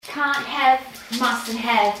can't have, mustn't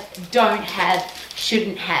have, don't have,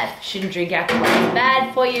 shouldn't have. Shouldn't drink alcohol, it's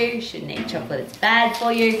bad for you. Shouldn't eat chocolate, it's bad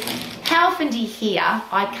for you. How often do you hear,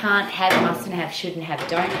 I can't have, mustn't have, shouldn't have,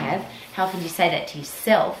 don't have? How often do you say that to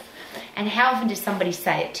yourself? And how often does somebody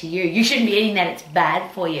say it to you? You shouldn't be eating that, it's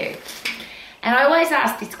bad for you. And I always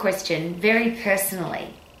ask this question very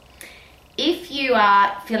personally. If you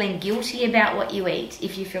are feeling guilty about what you eat,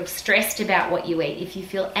 if you feel stressed about what you eat, if you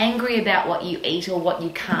feel angry about what you eat or what you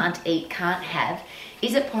can't eat, can't have,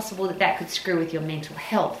 is it possible that that could screw with your mental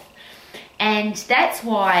health? And that's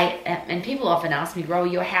why, and people often ask me,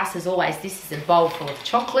 Rowie, your house is always, this is a bowl full of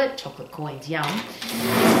chocolate coins, yum.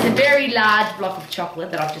 This is a very large block of chocolate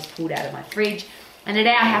that I've just pulled out of my fridge. And at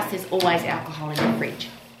our house, there's always alcohol in the fridge.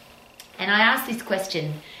 And I ask this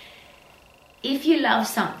question, if you love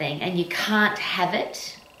something and you can't have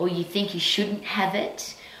it, or you think you shouldn't have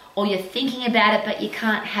it, or you're thinking about it but you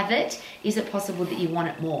can't have it, is it possible that you want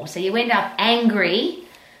it more? So you end up angry,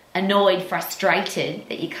 annoyed, frustrated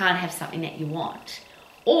that you can't have something that you want.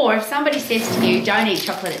 Or if somebody says to you, don't eat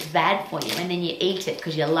chocolate, it's bad for you, and then you eat it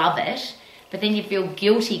because you love it, but then you feel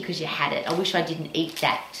guilty because you had it. I wish I didn't eat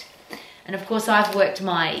that. And of course, I've worked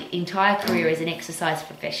my entire career as an exercise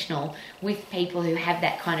professional with people who have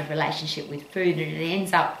that kind of relationship with food, and it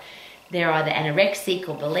ends up they're either anorexic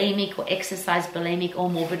or bulimic or exercise bulimic or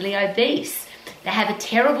morbidly obese. They have a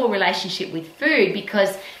terrible relationship with food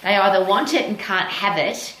because they either want it and can't have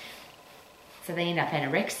it, so they end up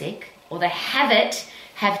anorexic, or they have it,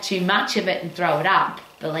 have too much of it and throw it up,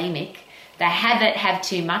 bulimic. They have it, have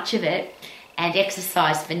too much of it, and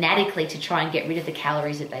exercise fanatically to try and get rid of the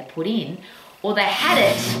calories that they put in, or they had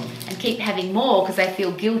it and keep having more because they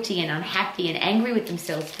feel guilty and unhappy and angry with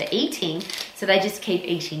themselves for eating, so they just keep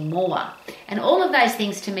eating more. And all of those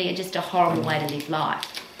things to me are just a horrible way to live life.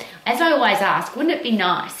 As I always ask, wouldn't it be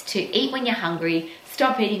nice to eat when you're hungry,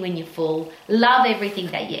 stop eating when you're full, love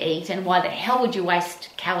everything that you eat, and why the hell would you waste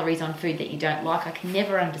calories on food that you don't like? I can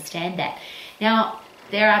never understand that. Now,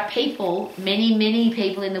 there are people, many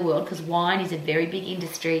people in the world, because wine is a very big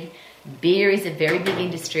industry, beer is a very big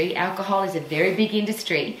industry, alcohol is a very big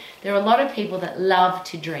industry. There are a lot of people that love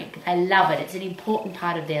to drink. They love it. It's an important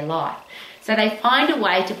part of their life. So they find a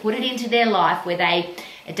way to put it into their life where they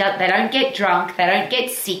don't get drunk, they don't get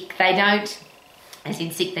sick, they don't, as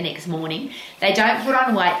in sick the next morning, they don't put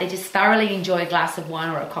on weight, they just thoroughly enjoy a glass of wine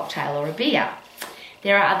or a cocktail or a beer.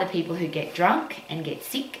 There are other people who get drunk and get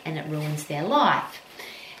sick and it ruins their life.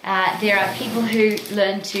 There are people who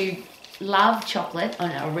learn to love chocolate. Oh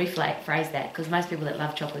no, I'll rephrase that, because most people that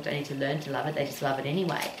love chocolate don't need to learn to love it, they just love it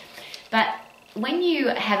anyway. But when you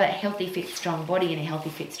have a healthy, fit, strong body and a healthy,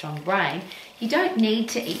 fit, strong brain, you don't need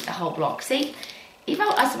to eat the whole block. See,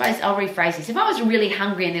 I suppose I'll rephrase this. If I was really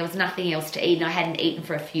hungry and there was nothing else to eat and I hadn't eaten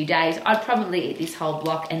for a few days, I'd probably eat this whole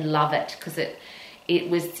block and love it, because it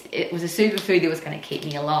was a superfood that was going to keep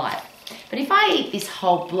me alive. But if I eat this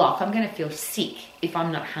whole block, I'm going to feel sick if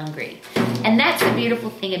I'm not hungry. And that's the beautiful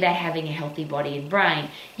thing about having a healthy body and brain.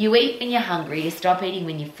 You eat when you're hungry, you stop eating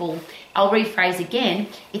when you're full. I'll rephrase again,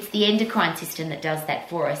 it's the endocrine system that does that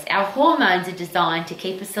for us. Our hormones are designed to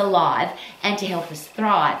keep us alive and to help us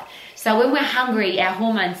thrive. So when we're hungry, our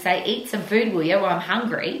hormones say, eat some food, will you, or I'm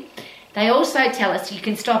hungry. They also tell us you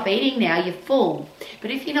can stop eating now, you're full.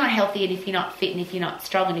 But if you're not healthy and if you're not fit and if you're not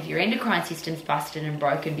strong and if your endocrine system's busted and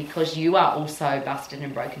broken because you are also busted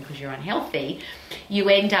and broken because you're unhealthy, you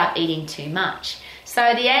end up eating too much. So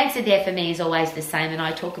the answer there for me is always the same, and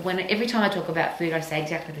every time I talk about food, I say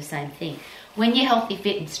exactly the same thing. When you're healthy,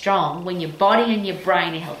 fit and strong, when your body and your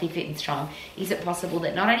brain are healthy, fit and strong, is it possible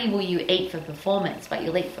that not only will you eat for performance, but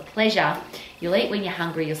you'll eat for pleasure, you'll eat when you're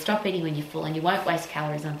hungry, you'll stop eating when you're full, and you won't waste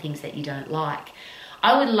calories on things that you don't like.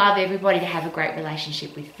 I would love everybody to have a great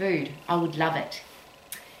relationship with food. I would love it.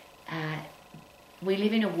 We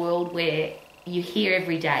live in a world where you hear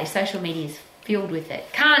every day, social media is filled with it.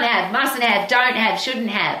 Can't have, mustn't have, don't have, shouldn't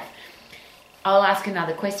have. I'll ask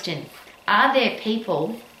another question. Are there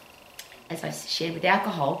people, as I shared with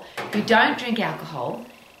alcohol, who don't drink alcohol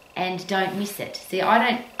and don't miss it? See,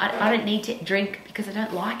 I don't need to drink because I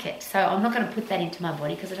don't like it. So I'm not going to put that into my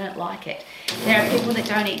body because I don't like it. There are people that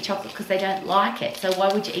don't eat chocolate because they don't like it. So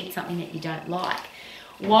why would you eat something that you don't like?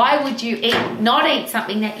 Why would you not eat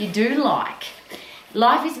something that you do like?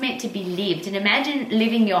 Life is meant to be lived, and imagine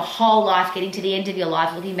living your whole life, getting to the end of your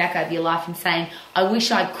life, looking back over your life and saying, I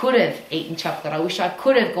wish I could have eaten chocolate, I wish I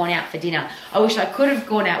could have gone out for dinner, I wish I could have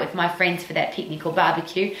gone out with my friends for that picnic or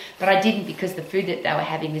barbecue, but I didn't because the food that they were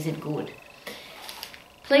having isn't good.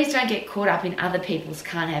 Please don't get caught up in other people's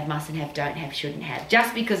can't have, mustn't have, don't have, shouldn't have.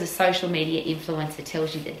 Just because a social media influencer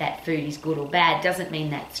tells you that that food is good or bad doesn't mean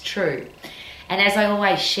that's true. And as I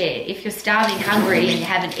always share, if you're starving hungry and you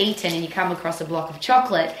haven't eaten and you come across a block of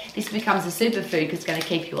chocolate, this becomes a superfood because it's going to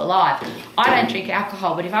keep you alive. I don't drink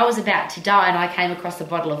alcohol, but if I was about to die and I came across a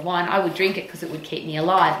bottle of wine, I would drink it because it would keep me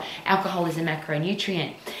alive. Alcohol is a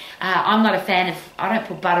macronutrient. I'm not a fan of, I don't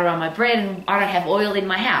put butter on my bread, and I don't have oil in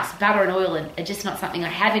my house. Butter and oil are just not something I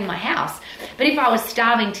have in my house. But if I was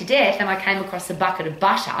starving to death and I came across a bucket of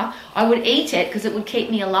butter, I would eat it because it would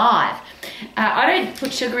keep me alive. I don't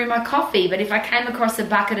put sugar in my coffee, but if I came across a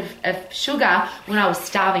bucket of sugar when I was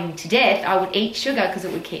starving to death, I would eat sugar because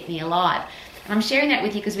it would keep me alive. And I'm sharing that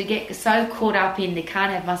with you because we get so caught up in the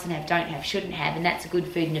can't have, mustn't have, don't have, shouldn't have, and that's a good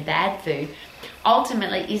food and a bad food.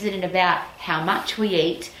 Ultimately, isn't it about how much we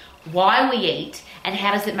eat, why we eat, and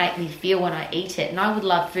how does it make me feel when I eat it? And I would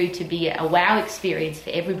love food to be a wow experience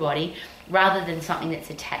for everybody rather than something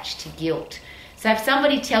that's attached to guilt. So if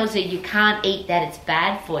somebody tells you you can't eat that, it's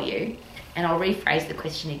bad for you, and I'll rephrase the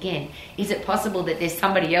question again, is it possible that there's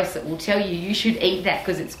somebody else that will tell you you should eat that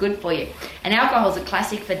because it's good for you? And alcohol's a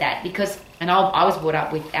classic for that because, and I was brought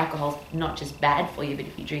up with alcohol's not just bad for you, but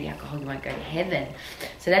if you drink alcohol you won't go to heaven.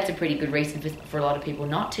 So that's a pretty good reason for a lot of people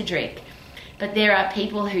not to drink. But there are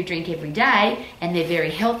people who drink every day and they're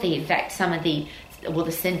very healthy. In fact, some of the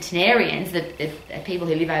centenarians, the people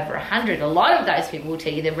who live over 100, a lot of those people will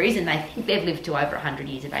tell you the reason they think they've lived to over 100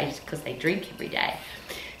 years of age is because they drink every day.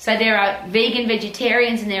 So there are vegan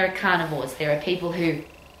vegetarians and there are carnivores. There are people who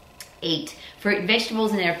eat fruit and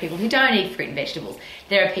vegetables and there are people who don't eat fruit and vegetables.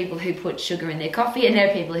 There are people who put sugar in their coffee and there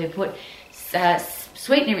are people who put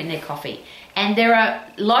sweetener in their coffee. And there are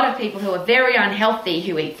a lot of people who are very unhealthy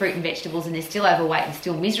who eat fruit and vegetables and they're still overweight and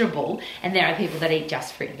still miserable. And there are people that eat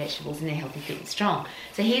just fruit and vegetables and they're healthy, fit and strong.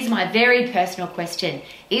 So here's my very personal question.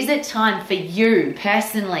 Is it time for you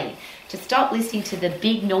personally to stop listening to the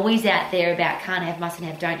big noise out there about can't have, mustn't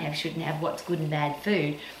have, don't have, shouldn't have, what's good and bad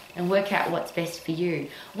food, and work out what's best for you?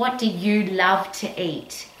 What do you love to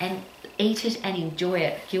eat? And eat it and enjoy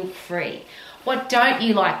it guilt-free. What don't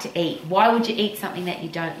you like to eat? Why would you eat something that you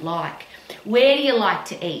don't like? Where do you like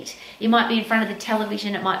to eat? You might be in front of the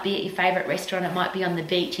television, it might be at your favourite restaurant, it might be on the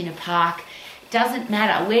beach, in a park. Doesn't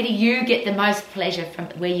matter. Where do you get the most pleasure from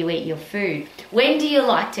where you eat your food? When do you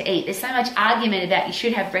like to eat? There's so much argument about you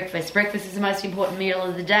should have breakfast. Breakfast is the most important meal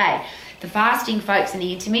of the day. The fasting folks and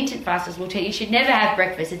the intermittent fasters will tell you should never have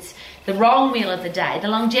breakfast. It's the wrong meal of the day. The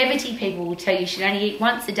longevity people will tell you should only eat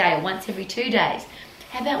once a day or once every 2 days.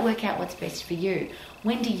 How about work out what's best for you?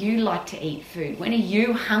 When do you like to eat food? When are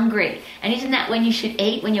you hungry? And isn't that when you should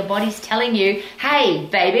eat? When your body's telling you, hey,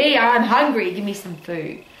 baby, I'm hungry, give me some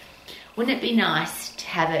food. Wouldn't it be nice to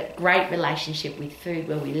have a great relationship with food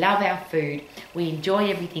where we love our food, we enjoy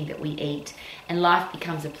everything that we eat, and life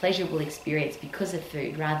becomes a pleasurable experience because of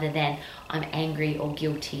food rather than I'm angry or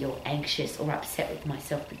guilty or anxious or upset with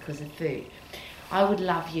myself because of food? I would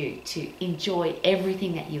love you to enjoy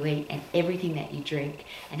everything that you eat and everything that you drink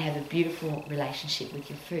and have a beautiful relationship with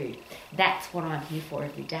your food. That's what I'm here for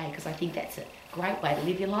every day because I think that's a great way to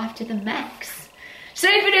live your life to the max.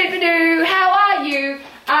 Super-duper-doo, how are you?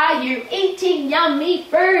 Are you eating yummy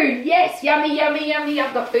food? Yes, yummy, yummy, yummy.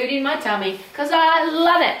 I've got food in my tummy because I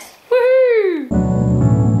love it. Woohoo!